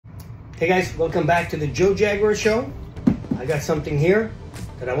Hey guys, welcome back to the Joe Jaguar Show. I got something here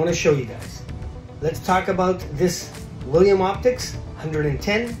that I want to show you guys. Let's talk about this William Optics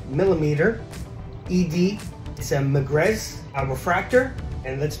 110 millimeter ED. It's a Megrez, a refractor,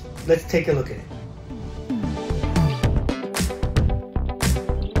 and let's take a look at it.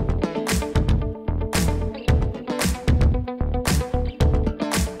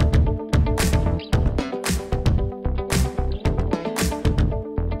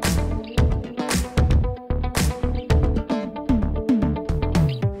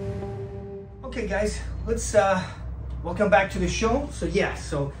 Okay guys, let's welcome back to the show.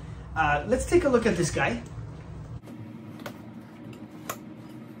 Let's take a look at this guy.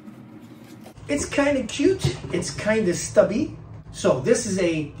 It's kind of cute, it's kind of stubby. So this is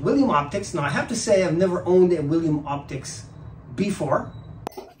a William Optics. Now I have to say I've never owned a William Optics before.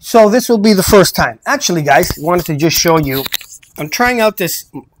 So this will be the first time. Actually guys, I wanted to just show you, I'm trying out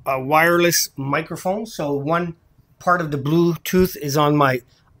this wireless microphone. So one part of the Bluetooth is on my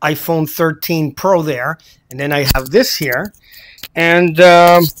iPhone 13 Pro there, and then I have this here, and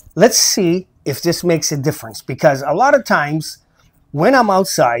let's see if this makes a difference, because a lot of times when I'm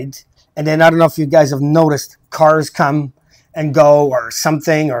outside, and then I don't know if you guys have noticed, cars come and go or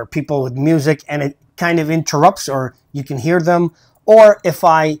something, or people with music, and it kind of interrupts, or you can hear them, or if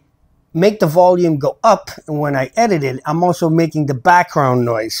I make the volume go up and when I edit it, I'm also making the background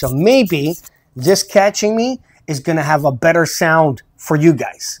noise. So maybe this catching me is going to have a better sound for you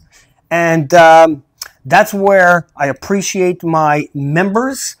guys. And that's where I appreciate my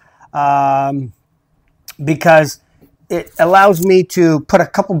members, because it allows me to put a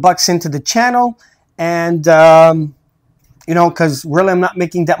couple bucks into the channel, and you know, because really I'm not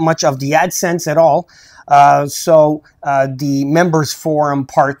making that much of the AdSense at all. So the members forum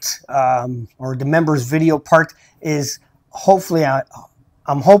part, or the members video part, is hopefully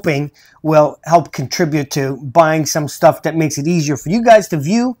I'm hoping will help contribute to buying some stuff that makes it easier for you guys to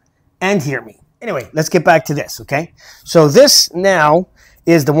view and hear me. Anyway, let's get back to this, okay? So this now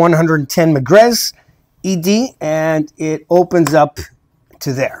is the 110 Megrez ED, and it opens up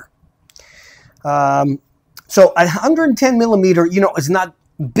to there. So a 110 millimeter, you know, is not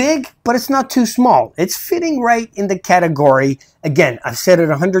big, but it's not too small. It's fitting right in the category. Again, I've said it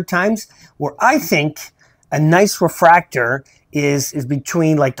 100 times, where I think a nice refractor is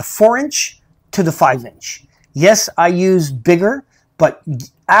between like the 4-inch to the 5-inch. Yes, I use bigger, but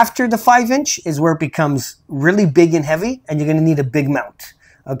after the 5-inch is where it becomes really big and heavy, and you're going to need a big mount.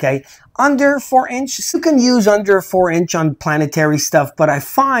 Okay, under 4-inch, you can use under 4-inch on planetary stuff, but I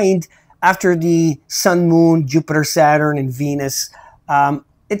find after the Sun, Moon, Jupiter, Saturn, and Venus,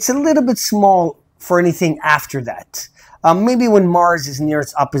 it's a little bit small for anything after that. Maybe when Mars is near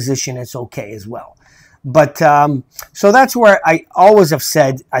its opposition, it's okay as well. But so that's where I always have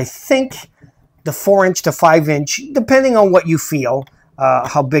said, I think the 4-inch to 5-inch, depending on what you feel,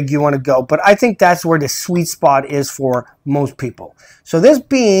 how big you want to go. But I think that's where the sweet spot is for most people. So this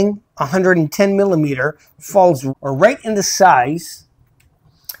being 110 millimeter falls right in the size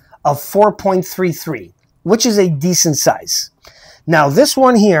of 4.33, which is a decent size. Now this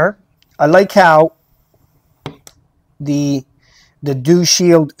one here, I like how the dew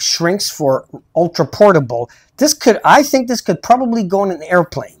shield shrinks for ultra portable. I think this could probably go in an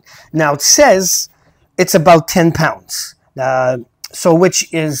airplane. Now it says it's about 10 pounds, so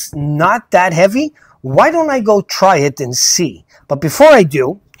which is not that heavy. Why don't I go try it and see? But before I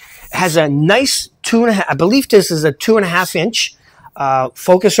do, it has a nice 2.5, I believe this is a 2.5-inch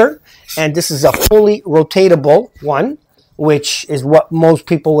focuser, and this is a fully rotatable one, which is what most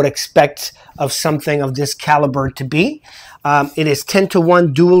people would expect of something of this caliber to be. It is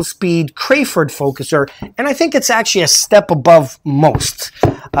 10:1 dual speed Crayford focuser, and I think it's actually a step above most.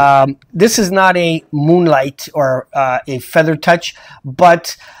 This is not a Moonlight or a Feather Touch,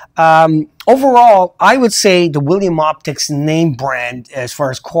 but overall, I would say the William Optics name brand, as far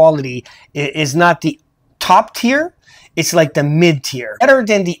as quality, is not the top tier. It's like the mid tier, better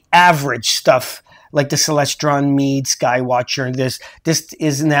than the average stuff like the Celestron, Meade, Skywatcher, and this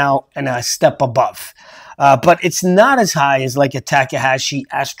is now a step above. But it's not as high as like a Takahashi,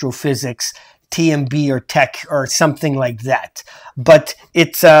 Astrophysics, TMB, or Tech, or something like that. But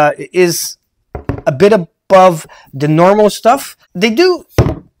it is a bit above the normal stuff. They do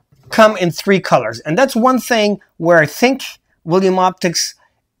come in 3 colors, and that's one thing where I think William Optics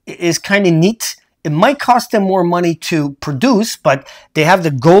is kind of neat. It might cost them more money to produce, but they have the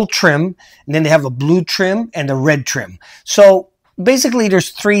gold trim, and then they have a blue trim and a red trim. So basically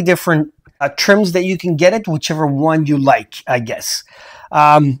there's 3 different trims that you can get it, whichever one you like, I guess.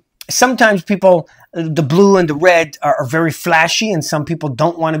 Sometimes people the blue and the red are very flashy, and some people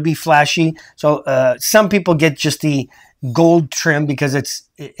don't want to be flashy. So some people get just the gold trim because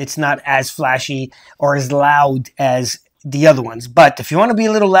it's not as flashy or as loud as the other ones. But if you want to be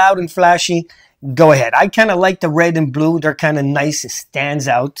a little loud and flashy, go ahead. I kind of like the red and blue. They're kind of nice. It stands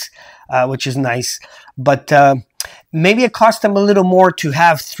out, which is nice. But maybe it cost them a little more to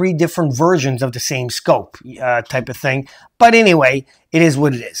have 3 different versions of the same scope type of thing. But anyway, it is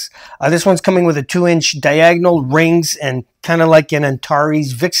what it is. This one's coming with a 2-inch diagonal, rings, and kind of like an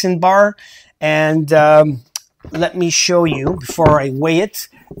Antares Vixen bar. And let me show you, before I weigh it,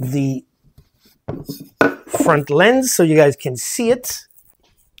 the front lens so you guys can see it.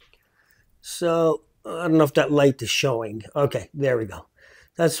 So I don't know if that light is showing. Okay, there we go.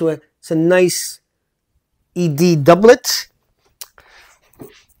 That's what, it's a nice ED doublet.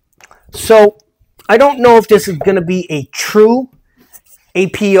 So I don't know if this is going to be a true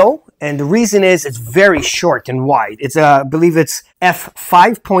APO, and the reason is it's very short and wide. It's I believe it's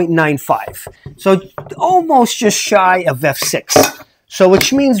f5.95, so almost just shy of f6. So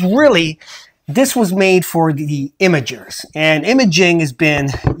which means really this was made for the imagers, and imaging has been,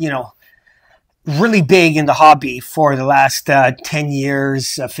 you know, really big in the hobby for the last 10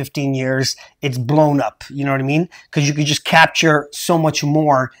 years, 15 years. It's blown up, you know what I mean? Because you could just capture so much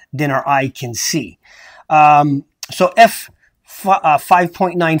more than our eye can see. So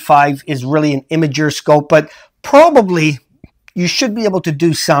f5.95 is really an imager scope, but probably you should be able to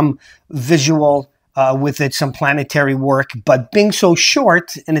do some visual with it, some planetary work, but being so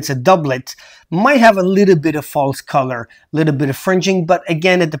short and it's a doublet, might have a little bit of false color, a little bit of fringing, but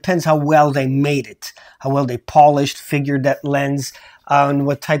again, it depends how well they made it, how well they polished, figured that lens, and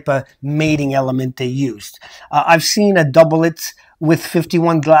what type of mating element they used. I've seen a doublet with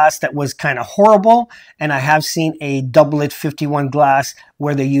 51 glass that was kind of horrible, and I have seen a doublet 51 glass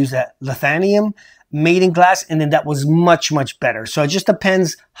where they use a lithanium mating glass, and then that was much, much better. So it just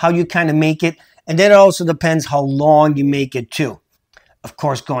depends how you kind of make it. And then it also depends how long you make it too. Of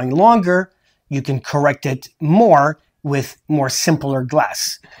course, going longer, you can correct it more with more simpler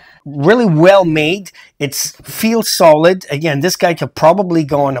glass. Really well made. It feels solid. Again, this guy could probably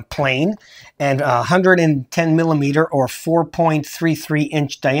go on a plane, and 110 millimeter or 4.33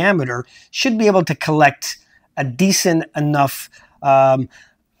 inch diameter should be able to collect a decent enough of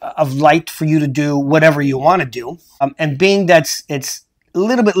light for you to do whatever you want to do. And being that it's a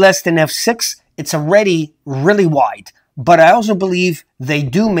little bit less than f6, it's already really wide. But I also believe they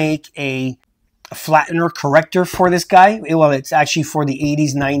do make a flattener corrector for this guy. Well, it's actually for the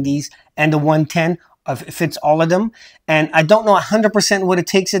 80s, 90s, and the 110. It fits all of them. And I don't know 100% what it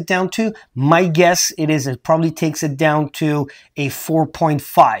takes it down to. My guess it probably takes it down to a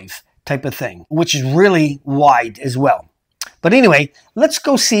 4.5 type of thing, which is really wide as well. But anyway, let's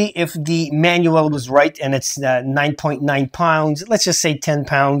go see if the manual was right, and it's 9.9 pounds. Let's just say 10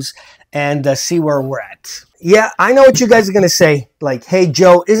 pounds and see where we're at. Yeah, I know what you guys are going to say. Like, hey,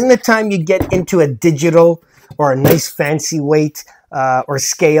 Joe, isn't it time you get into a digital or a nice fancy weight or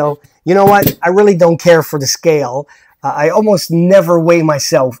scale? You know what? I really don't care for the scale. I almost never weigh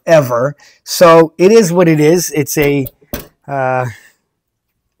myself ever. So it is what it is. It's a,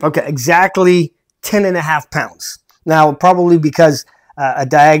 okay, exactly 10.5 pounds. Now, probably because a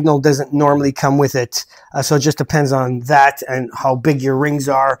diagonal doesn't normally come with it. So it just depends on that and how big your rings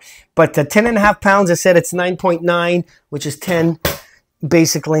are. But 10.5 pounds, I said it's 9.9, which is 10,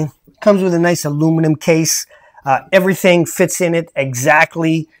 basically. Comes with a nice aluminum case. Everything fits in it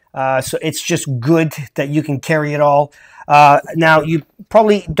exactly. So it's just good that you can carry it all. Now, you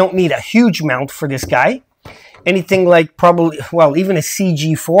probably don't need a huge mount for this guy. Anything like probably, well, even a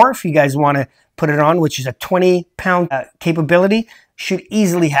CG4, if you guys want to put it on, which is a 20-pound capability, should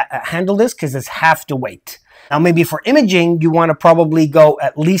easily handle this because it's half the weight. Now, maybe for imaging, you want to probably go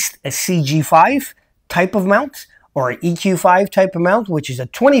at least a CG5 type of mount or an EQ5 type of mount, which is a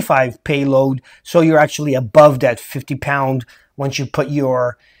 25 payload. So you're actually above that 50-pound once you put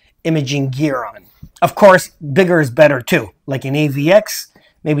your imaging gear on. Of course, bigger is better too, like an AVX,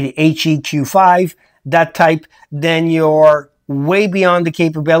 maybe the HEQ5, that type. Then you're way beyond the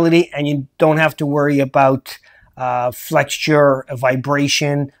capability and you don't have to worry about flexure,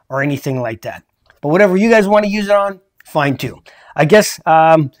 vibration, or anything like that. But whatever you guys want to use it on, fine too. I guess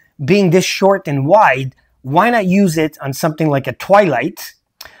being this short and wide, why not use it on something like a Twilight,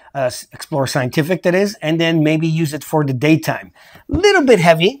 Explorer Scientific that is, and then maybe use it for the daytime. A little bit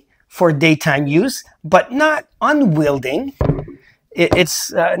heavy for daytime use, but not unwielding.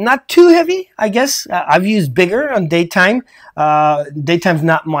 It's not too heavy, I guess. I've used bigger on daytime. Daytime's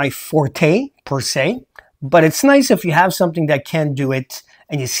not my forte, per se. But it's nice if you have something that can do it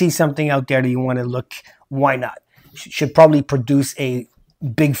and you see something out there that you want to look, why not? Should probably produce a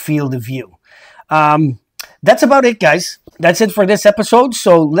big field of view. That's about it, guys. That's it for this episode.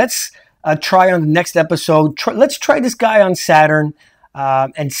 So let's try on the next episode. Let's try this guy on Saturn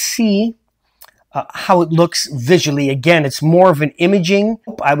and see how it looks visually. Again, it's more of an imaging.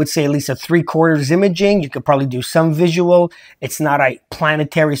 I would say at least a 3/4 imaging. You could probably do some visual. It's not a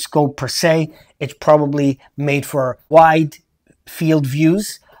planetary scope per se. It's probably made for wide field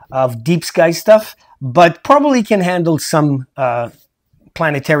views of deep sky stuff, but probably can handle some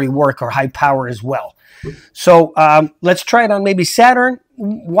planetary work or high power as well. So let's try it on maybe Saturn.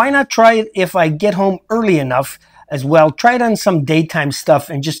 Why not try it if I get home early enough as well? Try it on some daytime stuff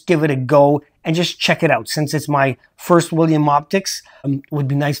and just give it a go and just check it out. Since it's my first William Optics, it would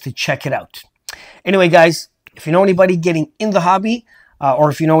be nice to check it out. Anyway, guys, if you know anybody getting in the hobby,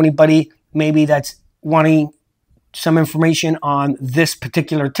 or if you know anybody maybe that's wanting some information on this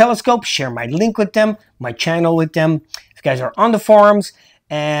particular telescope, share my link with them, my channel with them. If you guys are on the forums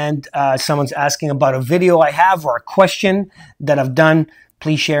and someone's asking about a video I have or a question that I've done,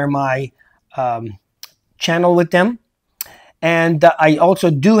 please share my channel with them. And I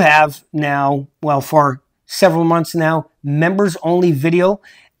also do have now, well, for several months now, members only video,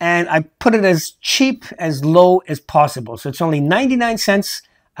 and I put it as cheap, as low as possible. So it's only 99 cents.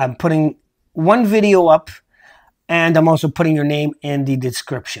 I'm putting one video up, and I'm also putting your name in the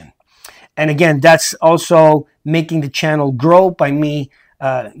description. And again, that's also making the channel grow by me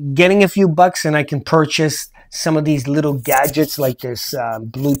getting a few bucks, and I can purchase some of these little gadgets like this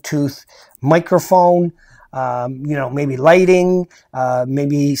Bluetooth microphone, you know, maybe lighting,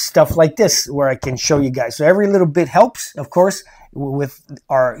 maybe stuff like this where I can show you guys. So every little bit helps, of course, with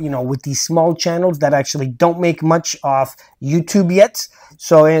our, you know, with these small channels that actually don't make much off YouTube yet.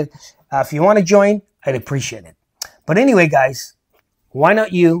 So if you want to join, I'd appreciate it. But anyway, guys, why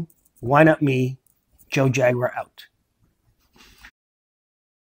not you? Why not me? Joe Jaguar out.